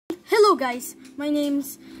Hello guys, my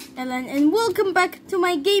name's Ellen and welcome back to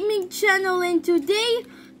my gaming channel, and today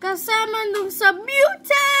kasama nung sa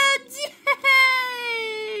Mutant!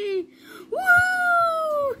 Yay!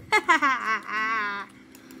 Woo!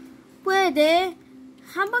 Pwede,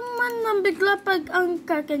 habang man nabigla pag ang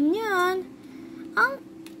kaganyan, ang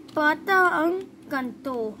bata ang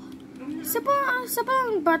ganto. Sa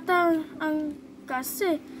ang bata ang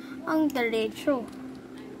kasi ang diretso.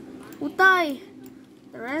 Utay.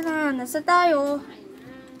 Tara na, nasa tayo.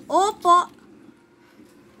 Opo.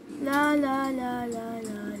 La la la la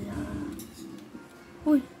la la.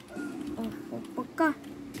 Uy. Opo ka.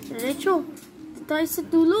 Diretso. Tayo sa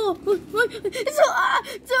dulo. Uy.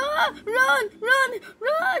 Run.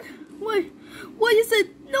 Why is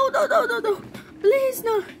it? No. Please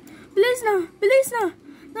na.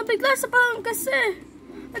 Nabigla sa pang kasi.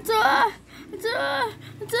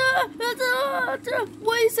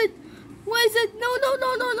 Why is it? No.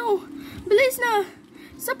 Bilis na.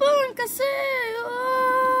 Sapawan kasi.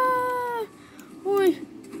 Uy.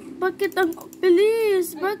 Bakit ang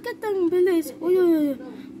bilis? Uy.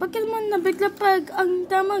 Bakit man nabigla pag ang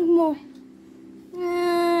damag mo?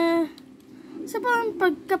 Sapawan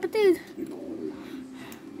pagkapatid.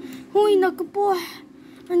 Uy, naku po.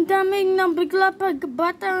 Ang daming nabigla pag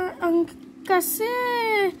bata ang kasi.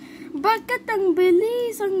 Bakit ang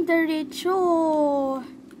bilis ang diretso?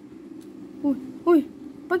 Uy,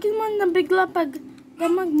 bakit man nabigla pag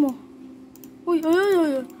damag mo? Uy,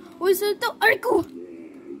 sa ito, arko!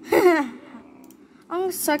 Ang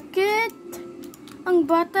sakit! Ang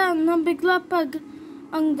bata nabigla pag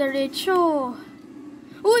ang diretso.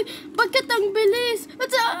 Uy, bakit ang bilis?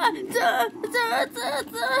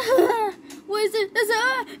 Why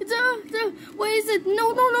is it?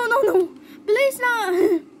 No. Bilis na!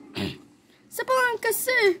 Sa pangang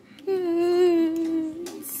kasi.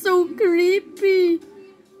 So creepy.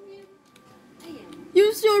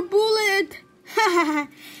 Use your bullet.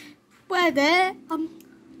 Pwede.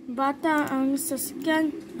 Bata ang sasakyan.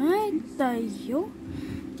 Ay, tayo.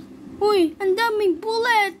 Uy, ang daming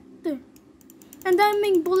bullet.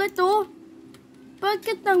 Oh.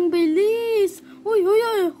 Bakit ang bilis? Uy,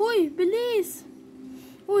 bilis.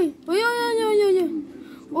 Uy.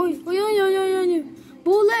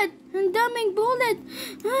 Bullet. Ang daming bullet.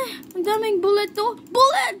 Ay, ang daming bullet oh.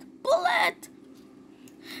 Bullet.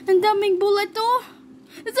 Ang daming bullet oh.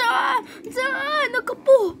 Naku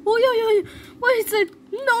po. Uy. Why is it?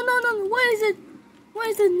 No. Why is it?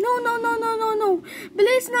 No.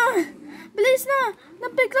 Bilis na.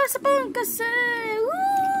 Nabigla sa pang kasi.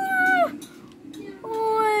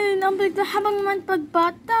 Uy, nabigla habang man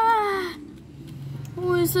pagbata.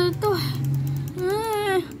 Uy, sa ito.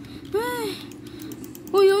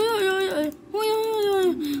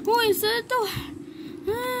 Uy, sa ito.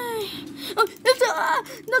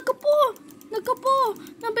 Naku po.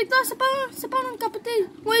 Nabigla sa parang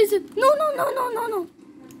kapatid. Why is it? No.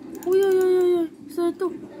 Uy. Sa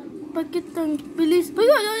ito. Bakit ang bilis?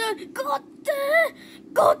 Uy.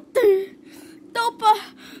 Kote. Topa.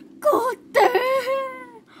 Kote.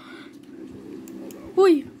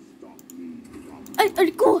 Uy. Ay,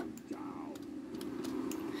 ariko.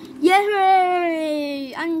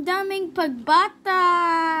 Yay! Ang daming pagbata!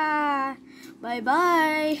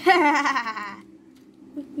 Bye-bye!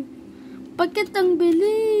 Bakit ang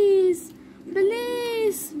bilis?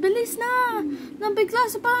 Bilis na! Nabigla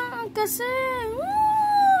sa pang kasi!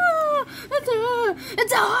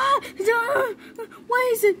 Why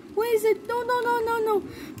is it? No!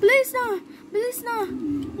 Bilis na!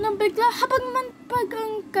 Nabigla habang man pag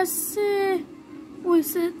ang kasi! Uy,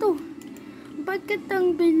 sa ito! Bakit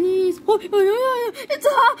ang bilis? Uy! Why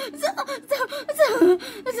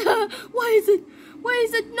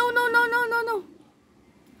is it? No!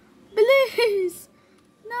 Bilis!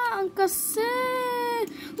 Na ang kasi!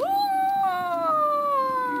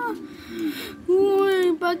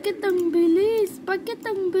 Uy! Bakit ang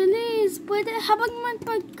bilis? Pwede habang man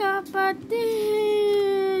pagkapatid!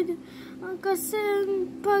 Ang kasi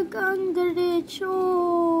pag ang diretso!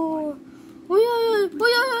 Uy,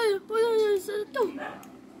 sa ito.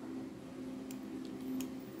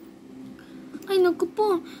 Ay, naku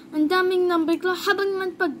po. Ang daming nabigla habang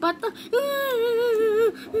man pagbata.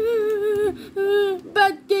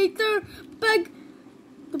 Bad gator. Bag.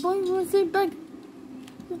 Diba yung say bag?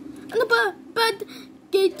 Ano ba? Bad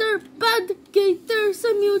gator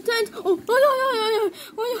sa mutant. Oh,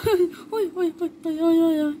 Uy.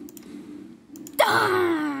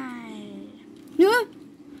 Die! Yeah?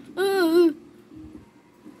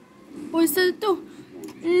 Uy, sa ito.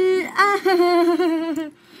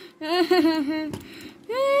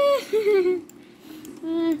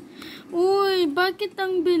 Uy, bakit bakit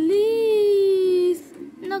ang bilis?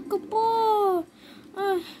 Naku po.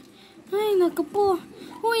 Ay, naku po.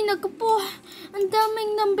 Uy, naku po. Ang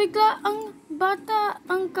daming nambigla ang bata.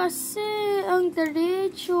 Ang kasi, ang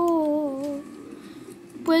diretso.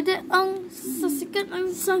 Pwede ang sasikan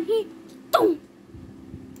ang sangi. Tung!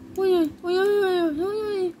 Uy,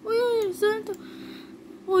 saan to?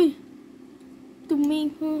 Uy,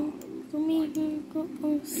 tumingin ko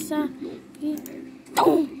ang sangi.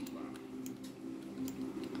 Tung!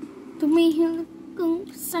 Tumingin kong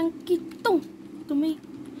sangkitong.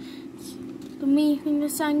 Tumihing na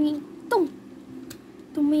sangitong.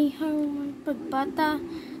 Tumihang pagbata.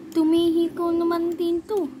 Tumihi ko naman din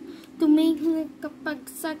to. Tumihing kapag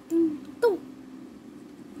sakito.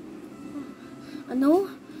 Ano?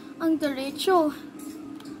 Ang diretso.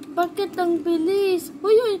 Bakit ang bilis?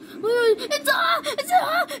 Uy!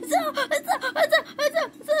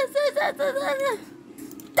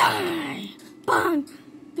 Die! Bang!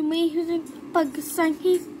 Tumihing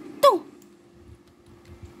pagsangito.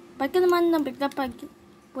 Bakit naman nabigla pag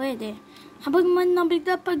pwede? Habang man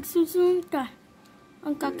nabigla pag susunod ka.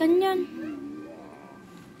 Ang kakanyan.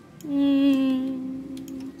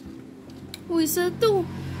 Uy, saan to?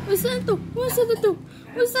 Bakit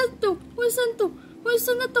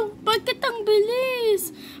ang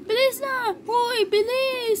bilis? Bilis na! Uy,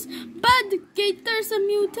 bilis! Bad gator sa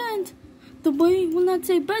mutant. Tuboy, wala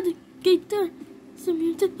say bad gator sa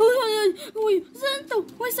mutant. Uy, saan to?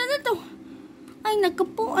 Ay, naku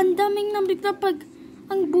po, ang daming nabigla pag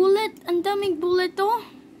ang daming bullet oh.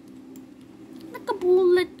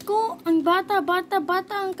 Naka-bullet ko. Ang bata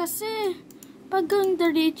ang kasi. Pag ang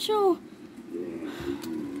diretso.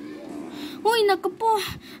 Uy, naku po,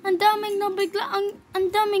 ang daming nabigla, ang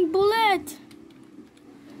daming bullet.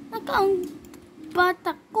 Ang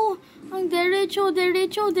bata ko, ang diretso.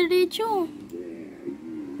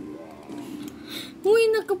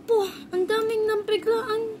 Uy, naku po, ang daming nabigla,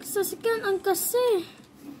 ang sasikan, ang kasi.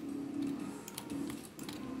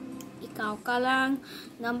 Ikaw ka lang,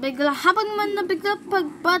 nabigla. Habang man nabigla,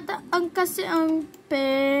 pagbata, ang kasi, ang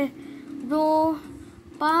pero,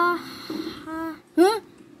 huh?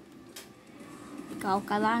 Ikaw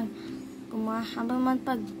ka lang, habang man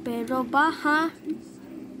pero, baha.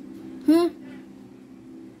 Huh?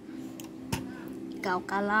 Ikaw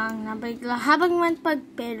ka lang, nabigla. Habang man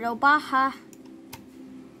pero, baha.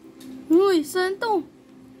 Uy, saan to?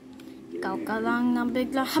 Ikaw ka lang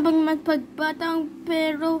nabigla habang magpagbatang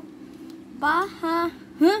pero baha.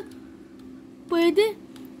 Huh? Pwede?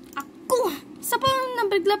 Ako! Sa pang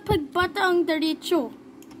nabigla pagbata ang diretso.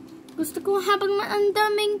 Gusto ko habang ang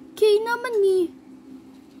daming key naman eh.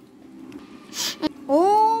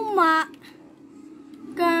 Oh,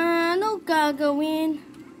 Kano gagawin?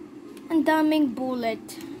 Ang daming bullet.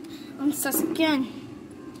 Ang sasakyan.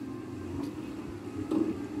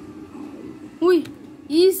 Uy,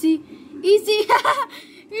 easy. Easy.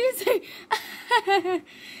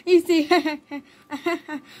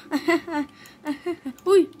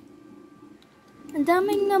 Uy, ang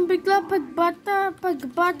daming nabigla pagbata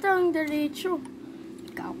ang diretso.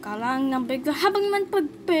 Ikaw ka lang nabigla habang man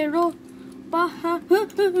pero baha. Uy.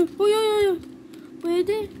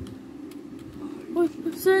 Pwede. Uy,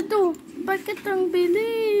 saan to? Bakit ang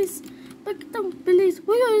bilis? Uy.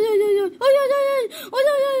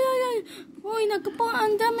 Uy, naku po,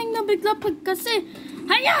 ang daming nabigla pag kasi.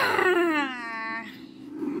 Haya!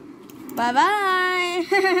 Bye-bye!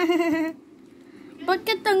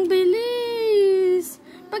 Bakit ang bilis?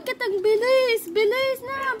 Bilis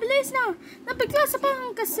na! Nabigla sa pang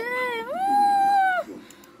kasi.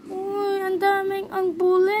 Uy, ang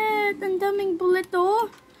daming bullet oh.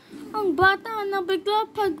 Ang bata, nabigla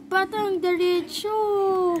pag bata ang diretso.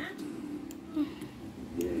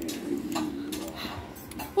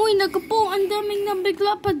 Uy, naku po, ang daming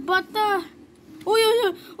nabigla pagbata. Uy.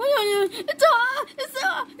 Ito.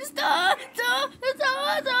 Why is that?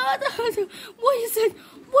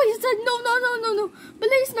 No.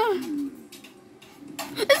 Bilis na.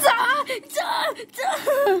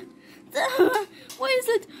 Why is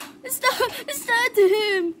it? Is that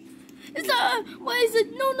him? Why is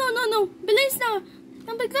it? No. Bilis na.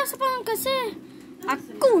 Nabigla sa pang kasi.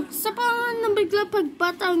 Ako, sa pang nabigla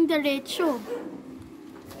pagbata ang diretso.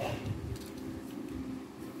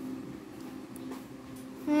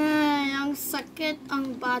 Ay, ang sakit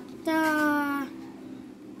ang bata.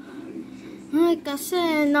 Ay,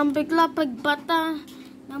 kasi nabigla pagbata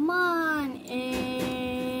naman.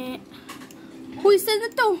 Uy, saan na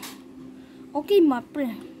to? Okay,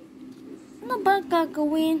 mapre. Ano ba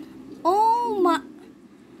gagawin?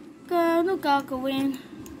 Ano gagawin?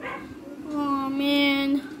 Oh,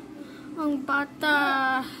 man. Ang bata.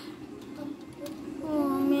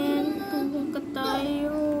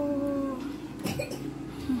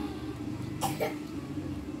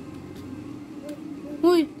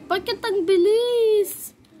 Bakit ang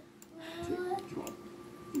bilis?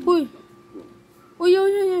 Uy. Uy,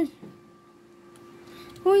 uy, uy, uy.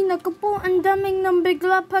 Uy, naku po, ang daming nang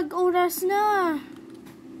bigla pag oras na.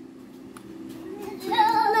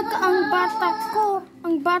 Ang bata ko.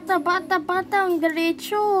 Ang bata, ang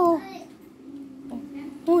diretso.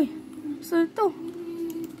 Uy, saan ito?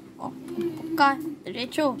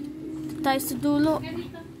 Diretso. Tayo sa dulo.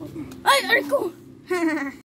 Ay, arko!